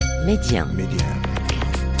Média.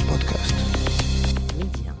 Podcast.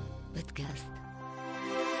 Média. Podcast.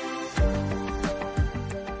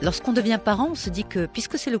 Lorsqu'on devient parent, on se dit que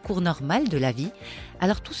puisque c'est le cours normal de la vie,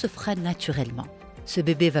 alors tout se fera naturellement. Ce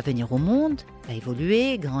bébé va venir au monde, va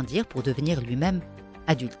évoluer, grandir pour devenir lui-même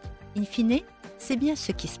adulte. In fine, c'est bien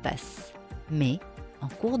ce qui se passe. Mais, en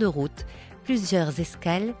cours de route, plusieurs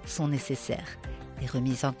escales sont nécessaires. Des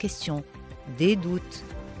remises en question, des doutes,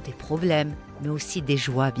 des problèmes, mais aussi des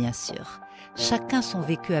joies, bien sûr. Chacun son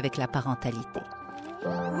vécu avec la parentalité.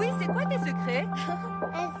 Oui, c'est quoi tes secrets?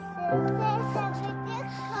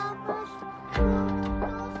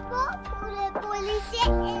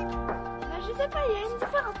 Je sais pas, il y a une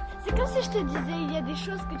différence. C'est comme si je te disais, il y a des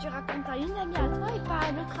choses que tu racontes à une amie à toi et pas à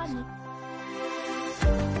une autre amie.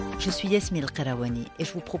 Je suis Yasmine El-Karawani et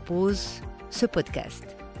je vous propose ce podcast,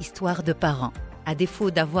 Histoire de parents. À défaut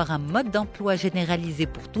d'avoir un mode d'emploi généralisé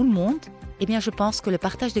pour tout le monde, eh bien je pense que le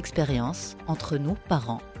partage d'expériences entre nous,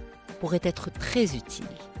 parents, pourrait être très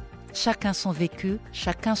utile. Chacun son vécu,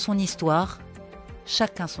 chacun son histoire,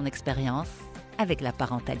 chacun son expérience avec la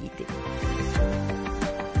parentalité.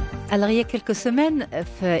 Alors, il y a quelques semaines,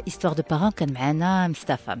 Histoire de parents, كان معنا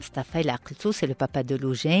Mustafa. Mustafa, il a عقلته, c'est le papa de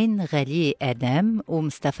Lujane, Rali et Adam. Où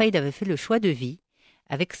Mustafa, il avait fait le choix de vie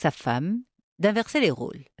avec sa femme d'inverser les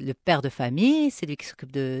rôles. Le père de famille, c'est lui qui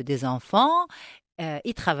s'occupe des enfants.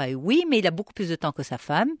 Il travaille, oui, mais il a beaucoup plus de temps que sa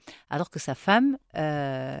femme, alors que sa femme,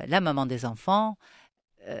 la maman des enfants,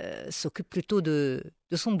 s'occupe plutôt de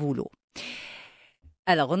son boulot.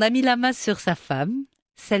 Alors, on a mis la main sur sa femme,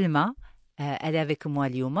 Selma. Elle est avec moi,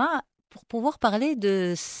 Lioma, pour pouvoir parler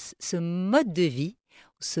de ce mode de vie,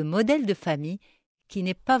 ce modèle de famille qui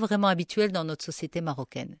n'est pas vraiment habituel dans notre société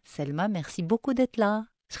marocaine. Selma, merci beaucoup d'être là.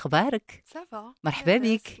 شخبارك؟ Ça va. مرحبا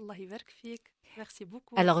بك. الله يبارك فيك. Merci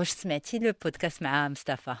beaucoup. Alors, واش سمعتي le podcast مع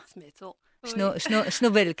مصطفى؟ سمعتو. شنو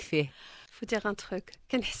بالك فيه؟ Faut dire un truc.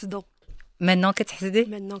 كنحسدو. Maintenant كتحسدي؟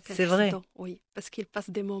 Maintenant C'est vrai. كنحسدو. Oui, parce qu'il passe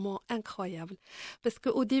des moments incroyables. Parce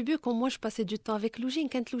qu'au début, quand moi je passais du temps avec Loujine,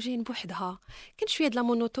 كانت لوجين بوحدها. كانت شوية de la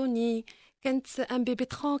monotonie. كانت un bébé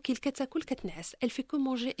tranquille, كتاكل كتنعس. Elle fait que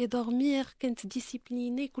manger et dormir. كانت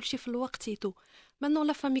disciplinée, كلشي في الوقت et tout. Maintenant,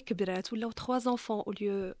 la famille كبرات ولاو 3 enfants au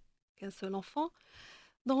lieu qu'un seul enfant.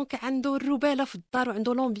 Donc, عنده الربالة في الدار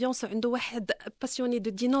وعنده l'ambiance وعنده واحد passionné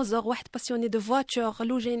de dinosaures, واحد passionné de voitures.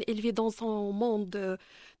 Loujane, il vit dans son monde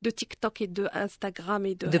de TikTok et de Instagram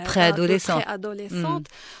et De préadolescente. préadolescente.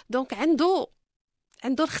 Donc, عنده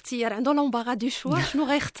الاختيار، عنده l'embarras du choix. شنو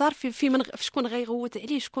غيختار في من شكون غيغوت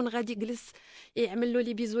عليه، شكون غادي يجلس يعمل له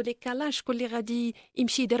لي بيزو لي كالان، شكون اللي غادي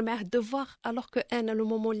يمشي يدير معاه الدوفوار. alors que انا لو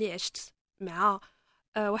مومون اللي عشت مع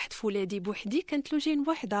واحد فولادي بوحدي كانت لوجين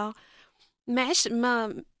بوحدها.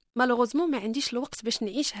 ما مالوغوزمون ما عنديش الوقت باش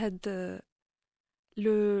نعيش هاد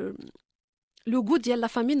لو غو ديال لا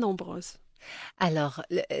فامي نومبروز. Alors,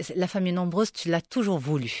 la famille nombreuse, tu l'as toujours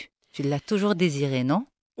voulu. Tu l'as toujours désiré, non?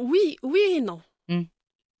 Oui et non. Mm.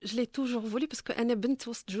 Je l'ai toujours voulu parce que انا بنت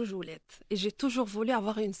وسط جوج ولاد et j'ai toujours voulu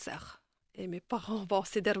avoir une sœur. Et mes parents, bon,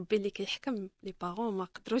 c'est ربي اللي كيحكم. Les parents ما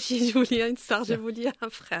قدروش يجيو لي une sœur, j'ai voulu un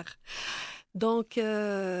frère. Donc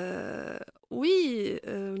oui,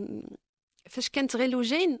 فاش كانت غير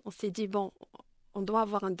لوجين, on s'est dit bon, on doit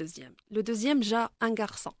avoir un deuxième. Le deuxième, j'ai un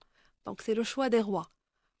garçon. Donc c'est le choix des rois.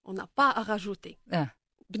 On n'a pas à rajouter. Ah.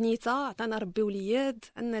 بنيته عطانا ربي وليد,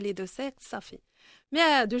 عندنا les deux sexes, صافي.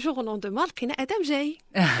 Mais du jour au lendemain, لقينا آدم جاي.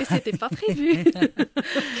 Et c'était pas prévu.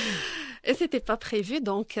 Et c'était pas prévu,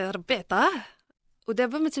 donc ربي عطاه.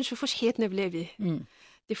 ودابا ما تنشوفوش حياتنا بلا بيه.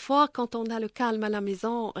 Des fois, quand on a le calme à la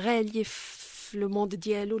maison, relief le monde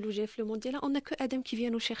dialogue, le monde dialogue, on n'a que Adam qui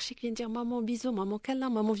vient nous chercher, qui vient dire maman bisous, maman câlin,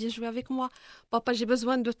 maman viens jouer avec moi, papa j'ai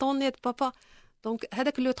besoin de ton aide, papa. Donc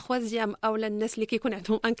هذاك le troisième ou la الناس اللي كيكون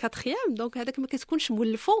عندهم un quatrième, donc هذاك ما كتكونش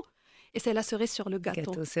مولفو. Et c'est la cerise sur le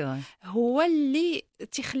gâteau. C'est vrai. هو اللي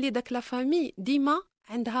تيخلي داك لا فامي ديما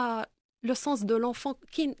عندها لو سونس دو لونفون.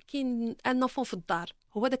 كاين ان enfant في الدار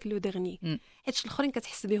هو داك لو ديرني، حيت الاخرين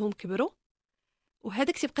كتحس بهم كبروا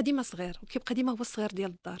وهذاك تيبقى ديما صغير وكيبقى ديما هو الصغير ديال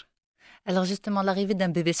الدار. Alors justement, l'arrivée d'un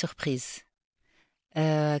bébé surprise.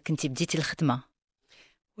 كنتي بديتي الخدمة.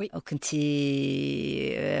 Oui. وكنتي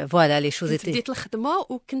voilà les choses étaient. بديت الخدمة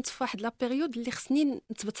وكنت في واحد لا بيريود اللي خصني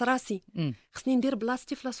نثبت راسي. خصني ندير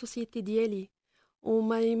بلاصتي في لا سوسيتي ديالي.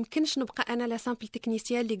 وما يمكنش نبقى انا لا سامبل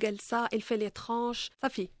تكنيسيان اللي جالسه الفي لي ترانش.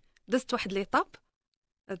 صافي دزت واحد ليطاب،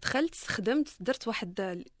 دخلت خدمت درت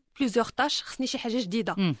واحد بليزيور تاش، خصني شي حاجه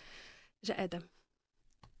جديده. جاء ادم.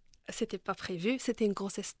 C'était pas prévu, c'était une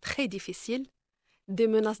grossesse très difficile, des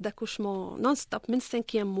menaces d'accouchement non-stop من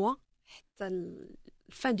 5e mois حتى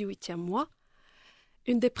fin du 8e mois,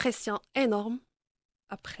 une dépression énorme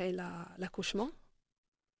après l'accouchement.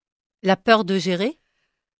 La peur de gérer?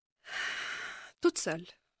 toute seule.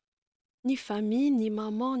 Ni famille, ni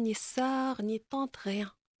maman, ni sœur, ni tante,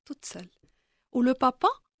 rien. Toute seule. Ou le papa,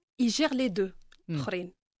 il gère les deux.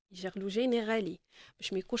 اخرين. Il gère Loujane et Rally.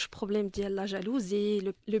 باش ما يكونش problème ديال la jalousie,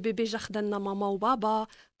 le bébé جا خدنا maman ou baba.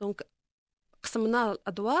 Donc قسمنا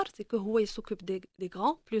الادوار, c'est que هو il s'occupe des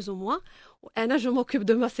grands plus ou moins. وانا je m'occupe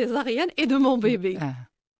de ma césarienne et de mon bébé.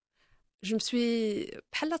 Je me suis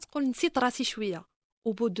بحال تقول نسيت راسي شويه.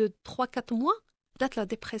 Au bout de 3-4 mois, بدات la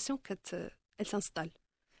dépression elle s'installe.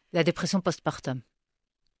 La dépression postpartum.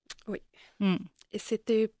 Oui. Et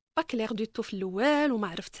c'était pas clair du tout في الاول وما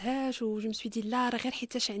عرفتهاش و je me suis dit لا راه غير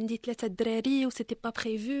حيتاش عندي 3 دراري و c'était pas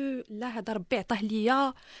prévu. لا هذا ربي عطاه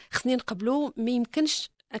ليا خصني نقبلو. ما يمكنش.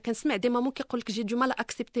 كنسمع دي مامون كيقول لك j'ai du mal à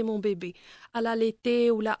accepter mon bébé à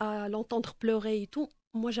l'allaiter ou à l'entendre pleurer et tout.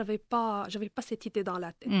 Moi j'avais pas cette idée dans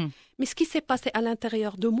la tête. Mais ce qui s'est passé à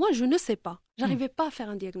l'intérieur de moi, je ne sais pas. J'arrivais pas à faire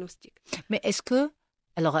un diagnostic. Mais est-ce que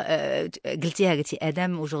alors قلتي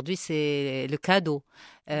Adam aujourd'hui c'est le cadeau.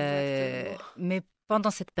 Mais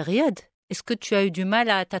pendant cette période, est-ce que tu as eu du mal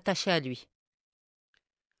à t'attacher à lui?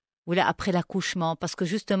 Ou là, après l'accouchement, parce que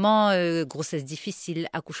justement, grossesse difficile,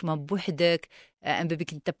 accouchement bouhdek, un bébé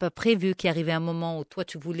qui n'était pas prévu, qui arrivait à un moment où toi,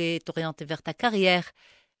 tu voulais t'orienter vers ta carrière.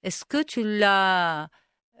 Est-ce que tu l'as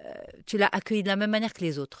accueilli de la même manière que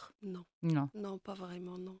les autres? Non. Non. Non, pas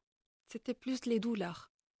vraiment, non. C'était plus les douleurs.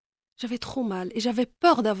 J'avais trop mal et j'avais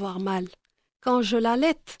peur d'avoir mal. Quand je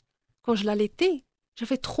l'allaitais,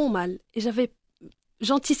 j'avais trop mal et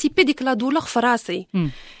j'anticipais dès que la douleur فراسي.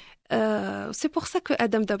 C'est pour ça que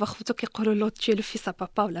Adam d'abord خوتو كيقولوا له tu es le fils à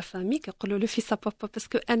papa ou la famille كيقولوا le fils à papa parce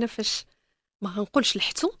que انا فاش ما غنقولش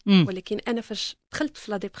لحتو ولكن انا فاش دخلت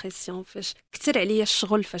في لا ديبرسيون فاش كثر عليا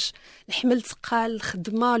الشغل فاش الحمل ثقال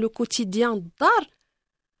الخدمه لو كوتيديان الدار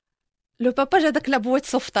لو بابا جا داك لا بويت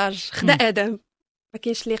سوفتاج خدا ادم ما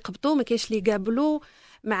كاينش اللي يقبطو ما كاينش اللي يقابلو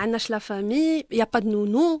ما عندناش لا فامي يا با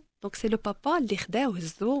نونو دونك سي لو بابا اللي خداه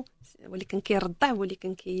وهزو هو اللي كان كيرضع هو اللي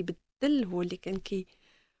كان كيبدل هو اللي كان كي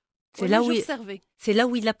c'est là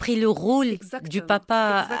où il a pris le rôle du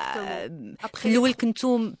papa. في الأول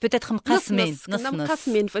كنتو peut-être مقاسمين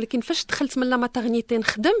مقاسمين ولكن فاش دخلت من لا ماترنيتي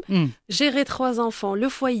نخدم جيري 3 enfants لو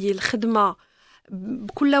فويي الخدمه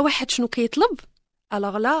بكل واحد شنو كيطلب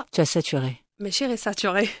alors là tu as saturé ماشي غير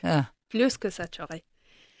saturé plus que saturé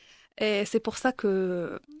et c'est pour ça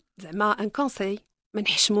que زعما un conseil ما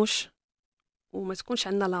نحشموش وما تكونش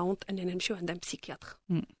عندنا لا honte اننا نمشيو عند بسيكياتر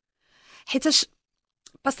حيتاش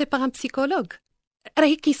باسي باغ ان بسيكولوج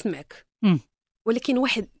راه كيسمعك ولكن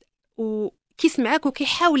واحد وكيسمعك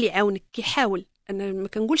وكيحاول يعاونك كيحاول انا ما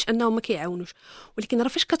كنقولش انهم ما كيعاونوش ولكن راه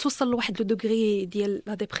فاش كتوصل لواحد لو دوغري ديال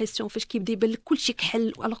لا ديبرسيون فاش كيبدا يبان لك كلشي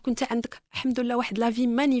كحل الوغ كنت عندك الحمد لله واحد لا في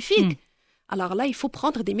مانيفيك alors là il faut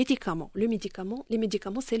prendre des médicaments les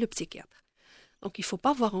médicaments c'est le psychiatre donc il faut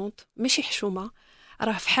pas avoir honte ماشي حشومه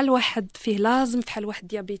راه فحال واحد فيه لازم فحال واحد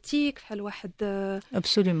ديابيتيك فحال واحد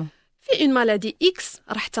absolument في اون مالادي اكس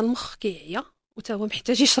راه حتى المخ كيعيا وتا هو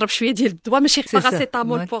محتاج يشرب شويه ديال الدواء ماشي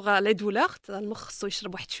باراسيتامول بوغ لي دولور المخ خصو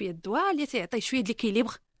يشرب واحد شويه الدواء اللي تيعطيه شويه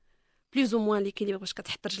ليكيليبر بلوز او موان ليكيليبر باش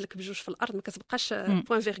كتحط رجلك بجوج في الارض ما كتبقاش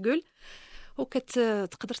بوين فيرغول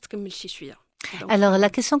وكتقدر تكمل شي شويه. Alors la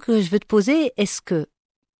question que je veux te poser, est-ce que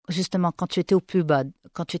justement quand tu étais au plus bas,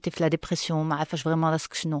 quand tu étais في la dépression ما عرفاش vraiment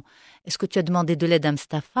راسك شنو, est-ce que tu as demandé de l'aide à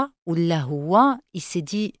Mustafa ou là هو il s'est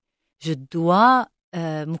dit je dois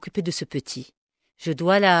m'occuper de ce petit. Je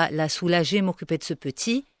dois la soulager, m'occuper de ce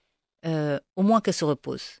petit, au moins qu'elle se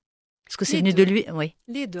repose. Est-ce que c'est venu de lui? Oui.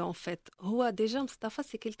 Les deux, en fait. هو déjà, Mustafa,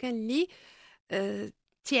 c'est quelqu'un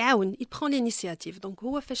qui il prend l'initiative. Donc,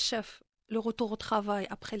 هو فاش شاف le retour au travail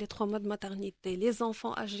après les 3 mois de maternité, les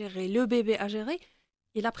enfants à gérer, le bébé à gérer,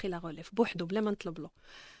 il a pris la relève. بوحدو بلا ما نطلب له.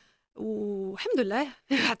 والحمد لله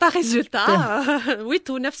عطى résultat 8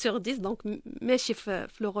 ou 9 sur 10 donc ماشي في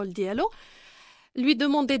le rôle ديالو. Lui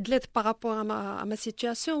demander de l'aide par rapport à ma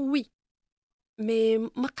situation, oui. Mais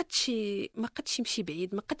ما قدش يمشي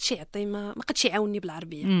بعيد ما قدش يعطي ما قدش يعاونني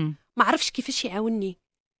بالعربية ما عرفش كيفاش يعاونني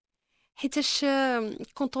حيتاش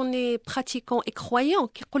quand on est pratiquant et croyant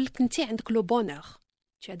كيقول لك انت عندك le bonheur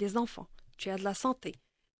tu as des enfants tu as de la santé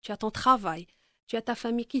tu as ton travail tu as ta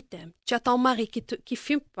famille qui t'aime tu as ton mari qui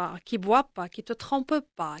fume pas qui boit pas qui te trompe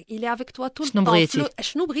pas il est avec toi tout le temps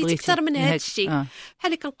شنو بغيتي اكثر من هذا الشيء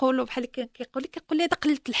بحال كنقولوا بحال كيقول لي هذا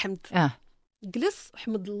قلة الحمد جلس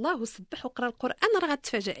وحمد الله وسبح وقرا القران راه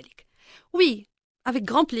غتفاجئ عليك وي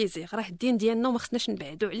افيك غران بليزير راه الدين ديالنا وما خصناش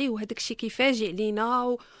نبعدوا عليه وهذاك الشيء كيفاجئ علينا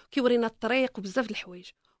وكيورينا الطريق وبزاف د الحوايج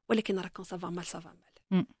ولكن راه كون سافا مال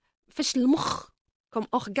فاش المخ كوم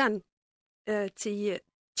اورغان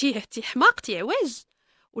تي حماق تيعوج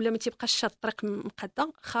ولا ما تيبقاش شاد الطريق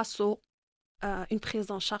مقاده خاصو une prise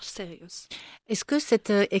en charge sérieuse. Est-ce que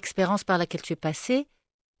cette expérience par laquelle tu es passée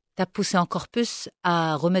t'a poussé encore plus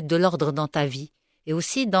à remettre de l'ordre dans ta vie et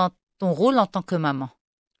aussi dans ton rôle en tant que maman?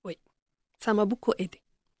 Ça m'a beaucoup aidé.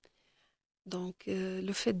 Donc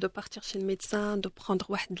le fait de partir chez le médecin, de prendre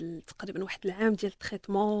تقريبا واحد العام ديال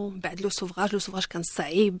التريتمون بعد لو سوفراج كان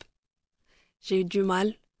صعيب. J'ai eu du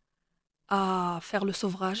mal à faire le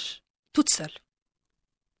sauvage toute seule.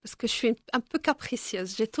 Parce que je suis un peu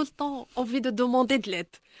capricieuse. J'ai tout le temps envie de demander de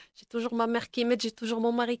l'aide. J'ai toujours ma mère qui m'aide, j'ai toujours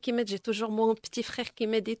mon mari qui m'aide, j'ai toujours mon petit frère qui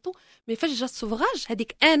m'aide et tout. Mais فاش جا السوفراج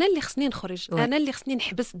هذيك انا اللي خصني نخرج، انا اللي خصني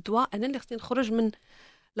نحبس الدواء، انا اللي خصني نخرج من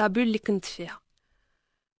لا بول اللي كنت فيها.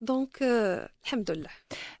 Donc الحمد لله.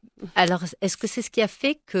 Alors, est-ce que c'est ce qui a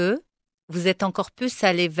fait que vous êtes encore plus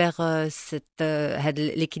allé vers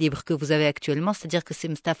l'équilibre que vous avez actuellement, c'est-à-dire que c'est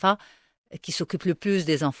Mustapha qui s'occupe le plus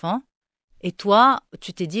des enfants, et toi,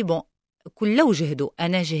 tu t'es dit, bon, كلّا وجهدو.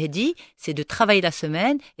 أنا جهدي, c'est de travailler la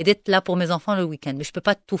semaine et d'être là pour mes enfants le week-end. Mais je peux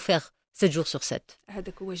pas tout faire 7 jours sur 7.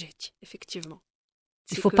 هذاك هو جهدي, effectivement.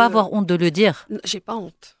 Il faut pas avoir honte de le dire. J'ai pas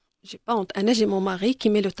honte. J'ai pas honte. Anna, j'ai mon mari qui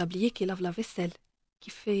met le tablier, qui lave la vaisselle, qui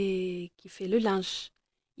fait le linge.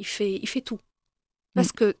 Il fait tout.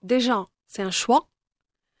 Parce que déjà, c'est un choix.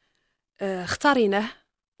 اختاريناه.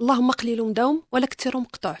 اللهم قليل مداوم ولا كثير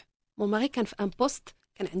مقطوع. Mon mari كان في un poste,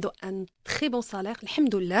 كان عنده un très bon salaire,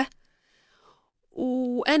 الحمد لله.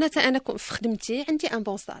 وانا في خدمتي عندي ان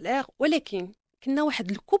بون سالير, ولكن كنا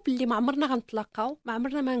واحد الكوبل اللي ما عمرنا غنتلاقاو, ما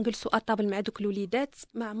عمرنا ما نجلسوا اطابل مع دوك الوليدات,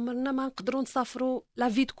 ما عمرنا ما نقدروا نسافروا. لا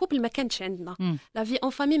في دو كوبل ما كانتش عندنا, لا في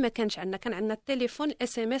اون فامي ما كانش عندنا. كان عندنا التليفون,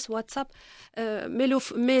 اس ام اس, واتساب,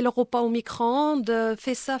 مي لو روبا او ميكرووند,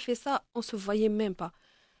 في سا اون سو فوايي ميم با.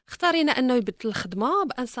 اختارينا انه يبدل الخدمه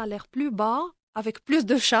بان سالير بلو با افيك بلوس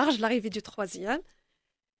دو شارج لاريفي دو تروازيام,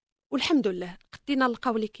 والحمد لله قدينا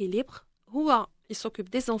نلقاو ليكيليبر. هو il s'occupe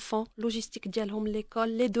des enfants, logistique ديالهم, l'école,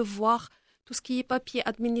 les devoirs, tout ce qui est papier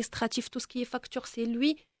administratif, tout ce qui est facture, c'est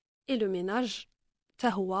lui. Et le ménage, تا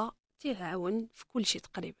هو تيعاون في كل شيء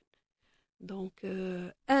تقريبا. Donc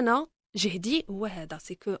أنا جهدي هو هذا,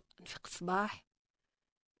 c'est que نفيق الصباح,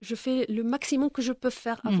 je fais le maximum que je peux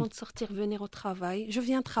faire avant de sortir, venir au travail. Je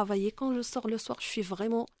viens travailler. Quand je sors le soir, je suis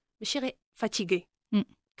vraiment fatiguée,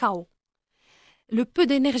 KO. Le peu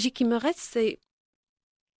d'énergie qui me reste, c'est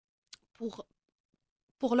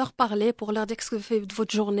pour leur parler, pour leur dire ce que vous faites de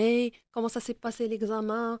votre journée, comment ça s'est passé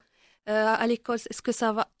l'examen, à l'école, est-ce que ça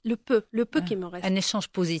va, le peu qui me reste. Un échange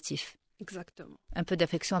positif. Exactement. Un peu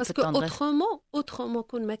d'affection, un peu de tendresse. Parce tendresse. que autrement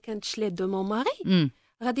qu'on ما كانتش l'aide de mon mari,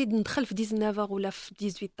 غادي ندخل في 19h ولا في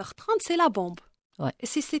 18h30, c'est la bombe. Ouais. Et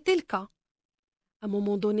si c'était le cas, à un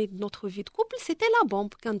moment donné de notre vie de couple, c'était la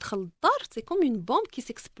bombe. Quand ندخل الدار, c'est comme une bombe qui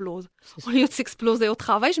s'explose. Au lieu de s'exploser au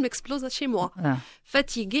travail, je m'explose chez moi.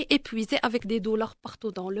 Fatiguée, épuisée, avec des douleurs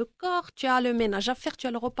partout dans le corps. Tu as le ménage à faire, tu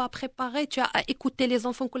as le repas à préparer, tu as à écouter les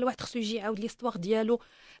enfants, كل واحد خصو يجي يعاود l'histoire ديالو,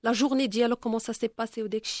 la journée ديالو, comment ça s'est passé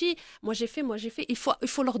وداك الشيء. Moi j'ai fait. Il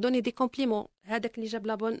faut leur donner des compliments. هذاك اللي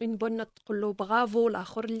جاب une bonne note تقول له bravo,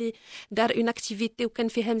 الآخر اللي دار une activité وكان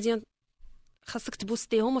فيها مزيان خاصك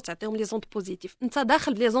تبوستيهم وتعطيهم لي زوند بوزيتيف. انت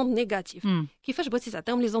داخل بلي زوند نيجاتيف, كيفاش بغيتي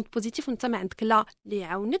تعطيهم لي زوند بوزيتيف وانت ما عندك لا اللي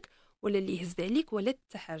يعاونك ولا اللي يهز عليك ولا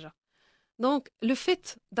حتى حاجه. دونك لو فيت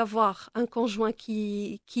دافوار ان كونجوان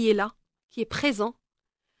qui est là, qui est présent,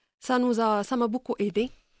 ça m'a beaucoup aidé.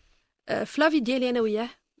 في لافي ديالي انا وياه,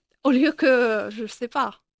 au lieu que je sais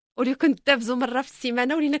pas, au lieu que نتدابزو مره في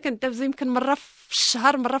السيمانه, ولينا كنتدابزو يمكن مره في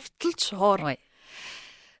الشهر, مره في 3 شهور.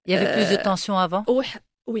 Il y avait plus de tension avant.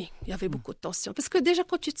 Oui, il y avait beaucoup de tension. Parce que déjà,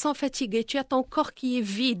 quand tu te sens fatigué, tu as ton corps qui est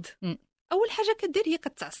vide. أول حاجة كدير هي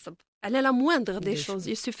كتعصب على la moindre des choses.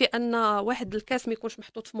 Il suffit أن واحد الكاس ما يكونش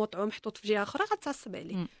محطوط في موطعو, محطوط في جهة أخرى, غتعصب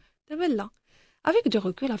عليه. دابا لا. Avec du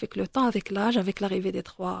recul, avec le temps, avec l'âge, avec l'arrivée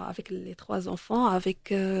avec les 3 enfants, avec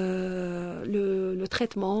le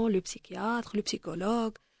traitement, le psychiatre, le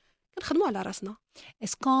psychologue, كنخدموا على راسنا.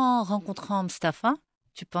 Est-ce qu'en rencontrant Mustapha,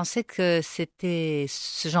 tu pensais que c'était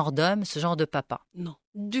ce genre d'homme, ce genre de papa? Non,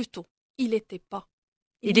 du tout. Il n'était pas.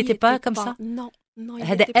 Il n'était pas comme ça? Non, il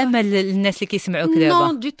هذا n'était pas. أمل الناس اللي كيسمعوك دابا.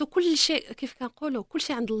 Non, du tout. كل شيء كيف كنقولوا, كل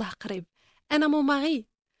شيء عند الله قريب. أنا mon mari,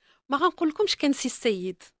 ما غنقول لكمش كان سي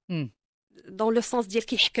السيد. Dans le sens ديال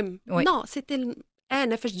كيحكم. Non, c'était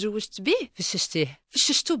أنا فاش تزوجت به.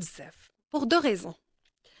 فششتوه بزاف. Pour 2 raisons.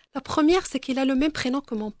 La première, c'est qu'il a le même prénom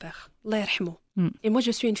que mon père. الله يرحمه. Et moi,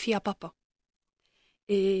 je suis une fille à papa.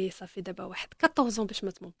 Et ça fait d'abord 14 ans باش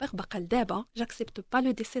مات mon père. بقى لدابا j'accepte pas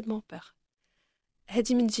le décès de mon père.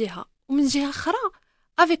 هذه من جهة. ومن جهة أخرى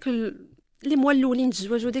avec لي موا الاولين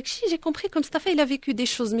الزواج وداكشي جي كومبري كوم مصطفى il a vécu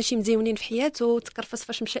des choses ماشي مزيونين في حياته تكرفس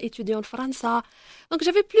فاش مشى étudiant لفرنسا دونك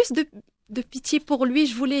j'avais plus de pitié pour lui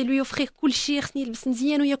je voulais lui offrir كلشي خصني يلبس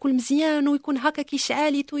مزيان وياكل مزيان ويكون هكا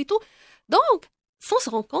كيشعالي تو دونك sans se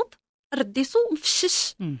rendre compte رديتو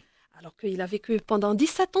مفشش alors qu'il a vécu pendant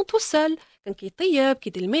 17 ans tout seul كان كيطيب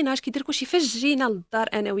كيدير الميناج كيدير كلشي فاش جينا للدار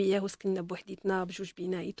انا وياه وسكننا بوحديتنا بجوج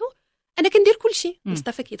بينايتو انا كندير كلشي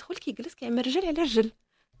مصطفى كيدخل كيجلس كيعمل رجل على رجل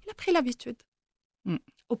il a pris l'habitude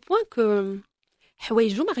au point que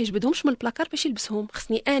حوايجو ما غيجبدهمش من البلاكار باش يلبسهم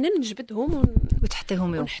خصني انا نجبدهم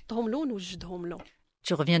وتحطيهم له ونحطهم له ونوجدهم له.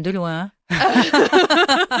 Tu reviens de loin.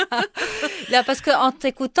 لا parce que en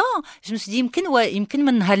t'écoutant je me suis dit يمكن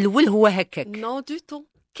من نهار الاول هو هكاك. non du tout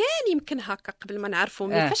كان يمكن هكا قبل ما نعرفو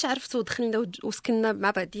مي فاش عرفتو ودخلنا وسكننا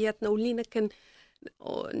مع بعضياتنا ولينا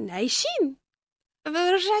عايشين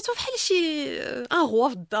رجعتو بحال شي ان غوا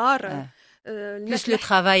في الدار. بلوس لو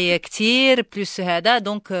ترافاي كتير بلوس هذا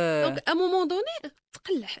دونك ا مومون دوني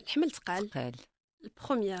تقلح الحمل تقال.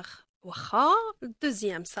 البروميير واخا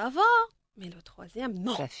الدوزيام سافا مي لو تروازيام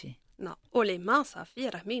نو صافي نو اولي ما صافي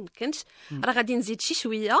راه ما يمكنش راه غادي نزيد شي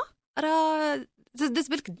شويه راه زدت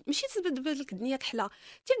بالك ماشي زدت بالك الدنيا كحله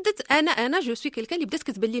تبدات انا جو سوي كلكا اللي بدات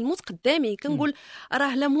كتبان لي الموت قدامي كنقول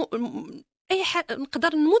راه لا اي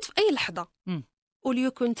نقدر نموت في اي لحظه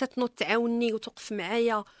اوليو كنت تنوض تعاوني وتوقف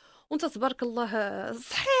معايا وانت تبارك الله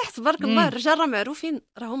صحيح تبارك الله الرجال راه معروفين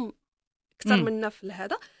راهم اكثر منا في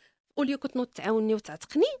هذا اوليو كنت نوض تعاوني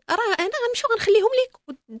وتعتقني راه انا غنمشيو غنخليهم ليك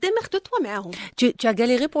والدماغ دو توا معاهم. Tu as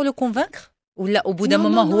galéré pour le convaincre ou là au bout d'un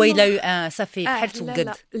moment هو il a eu un ça fait بحال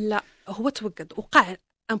توقد. لا هو توقد وقع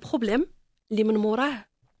ان بروبليم اللي من موراه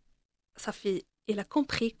صافي il a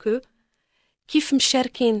compris que كيف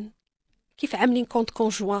مشاركين كيف عاملين كونت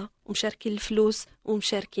كونجوان ومشاركين الفلوس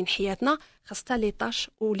ومشاركين حياتنا خاصة لي طاش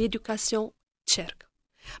وليدوكاسيون تشارك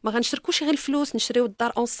ما غنشركوش غير الفلوس نشريو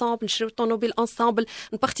الدار انصامبل نشريو الطوموبيل انصامبل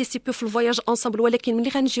نبارتيسيبيو في الفواياج انصامبل ولكن ملي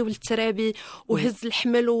غنجيو للترابي وهز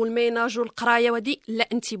الحمل والميناج والقرايه ودي لا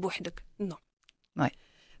انت بوحدك نو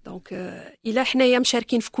دونك الا حنايا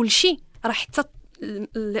مشاركين في كل شيء راه حتى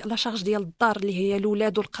لا شارج ديال الدار اللي هي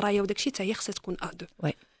الاولاد والقرايه وداكشي حتى هي خصها تكون ا2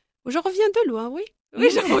 وي جو ريفيان دو لوان وي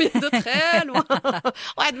جو ريفيان دو تري لوان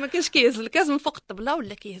واحد ما كانش كيهز الكاس من فوق الطبله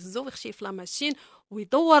ولا كيهزو ويخشي في لا ماشين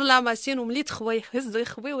ويدور لا ماشين وملي تخوى يهزو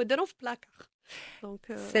يخوي ويديرو في بلاكار.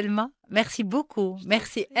 Selma, merci beaucoup.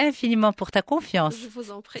 Merci infiniment pour ta confiance. Je vous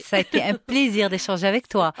en prie. Ça a été un plaisir d'échanger avec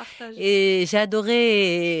toi. Et j'ai adoré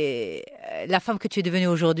la femme que tu es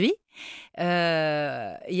devenue aujourd'hui.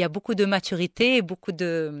 Il y a beaucoup de maturité et beaucoup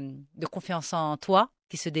de confiance en toi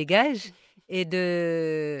qui se dégage. Et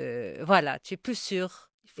voilà, tu es plus sûre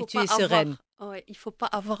et tu es sereine. Il ne faut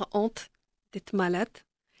pas avoir honte d'être malade.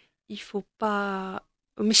 Il ne faut pas...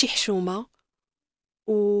 ماشي حشومة.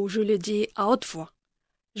 Où je le dis à haute voix.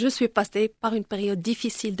 Je suis passée par une période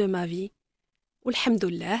difficile de ma vie.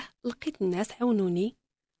 Walhamdoulilah, لقيت الناس عاونوني.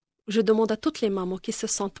 Je demande à toutes les mamans qui se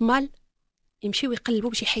sentent mal يمشيو يقلبوا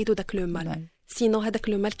باش يحيدوا داك لو مال. سينو هذاك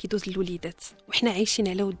لو مال كيدوز للوليدات وحنا عايشين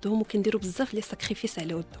على ودهم وكنديروا بزاف لي ساكريفيس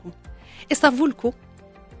على ودهم. Et ça vaut le coup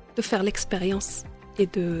de faire l'expérience et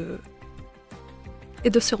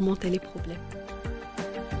de surmonter les problèmes.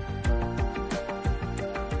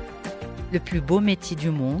 Le plus beau métier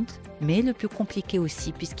du monde, mais le plus compliqué aussi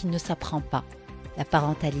puisqu'il ne s'apprend pas. La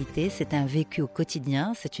parentalité, c'est un vécu au quotidien,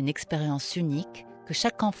 c'est une expérience unique que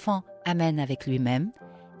chaque enfant amène avec lui-même.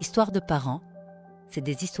 Histoire de parents, c'est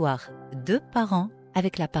des histoires de parents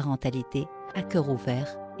avec la parentalité à cœur ouvert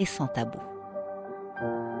et sans tabou.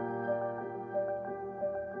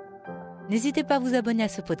 N'hésitez pas à vous abonner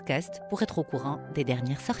à ce podcast pour être au courant des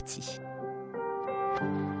dernières sorties.